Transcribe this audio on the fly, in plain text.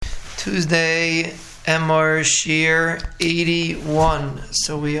Tuesday, MR Shiur 81.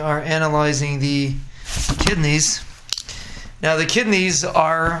 So we are analyzing the kidneys. Now the kidneys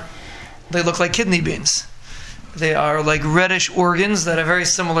they look like kidney beans. They are like reddish organs that are very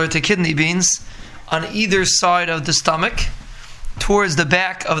similar to kidney beans on either side of the stomach towards the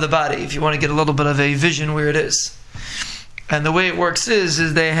back of the body, if you want to get a little bit of a vision where it is. And the way it works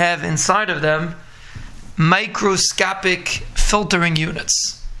is they have inside of them microscopic filtering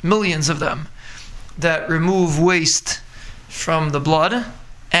units, millions of them, that remove waste from the blood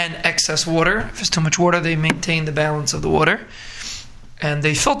and excess water. If there's too much water, they maintain the balance of the water, and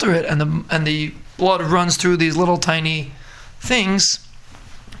they filter it, and the blood runs through these little tiny things,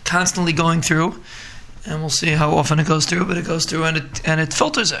 constantly going through, and we'll see how often it goes through, but it goes through and it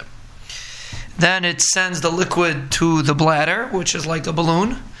filters it. Then it sends the liquid to the bladder, which is like a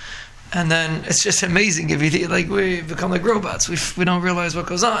balloon. And then it's just amazing. If you think, like, we become like robots. We don't realize what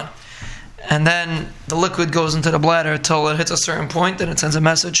goes on. And then the liquid goes into the bladder until it hits a certain point. Then it sends a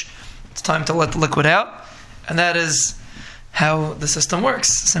message. It's time to let the liquid out. And that is how the system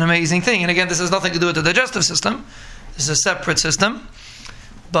works. It's an amazing thing. And again, this has nothing to do with the digestive system. This is a separate system.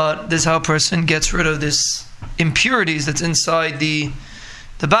 But this is how a person gets rid of this impurities that's inside the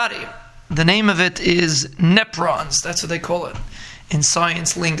body. The name of it is neprons. That's what they call it in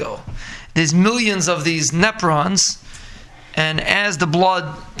science lingo. There's millions of these neprons, and as the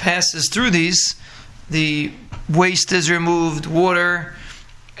blood passes through these, the waste is removed, water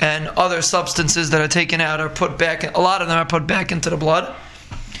and other substances that are taken out are put back. A lot of them are put back into the blood,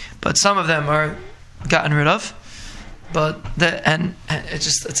 but some of them are gotten rid of.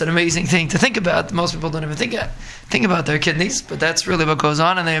 It's an amazing thing to think about. Most people don't even think about their kidneys, but that's really what goes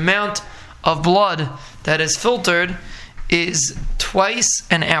on. And the amount of blood that is filtered is twice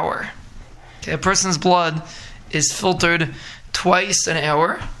an hour. Okay, a person's blood is filtered twice an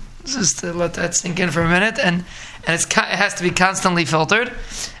hour. Just to let that sink in for a minute, and it has to be constantly filtered.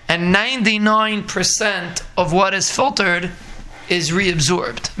 And 99% of what is filtered is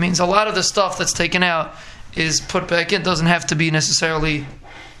reabsorbed. It means a lot of the stuff that's taken out is put back in. It doesn't have to be necessarily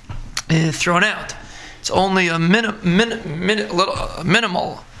thrown out. It's only a minimal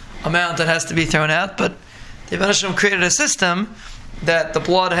amount that has to be thrown out, but the Rebbeinu Shalom created a system that the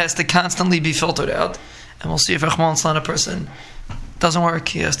blood has to constantly be filtered out, and we'll see if Rahman Islan, a person doesn't work,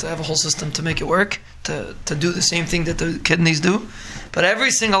 he has to have a whole system to make it work, to do the same thing that the kidneys do. But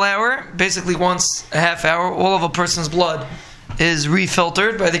every single hour, basically once a half hour, all of a person's blood is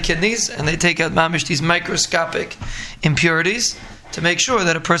refiltered by the kidneys, and they take out mamish these microscopic impurities to make sure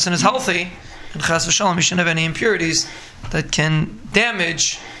that a person is healthy, and chas v'shalom, he shouldn't have any impurities that can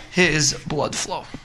damage his blood flow.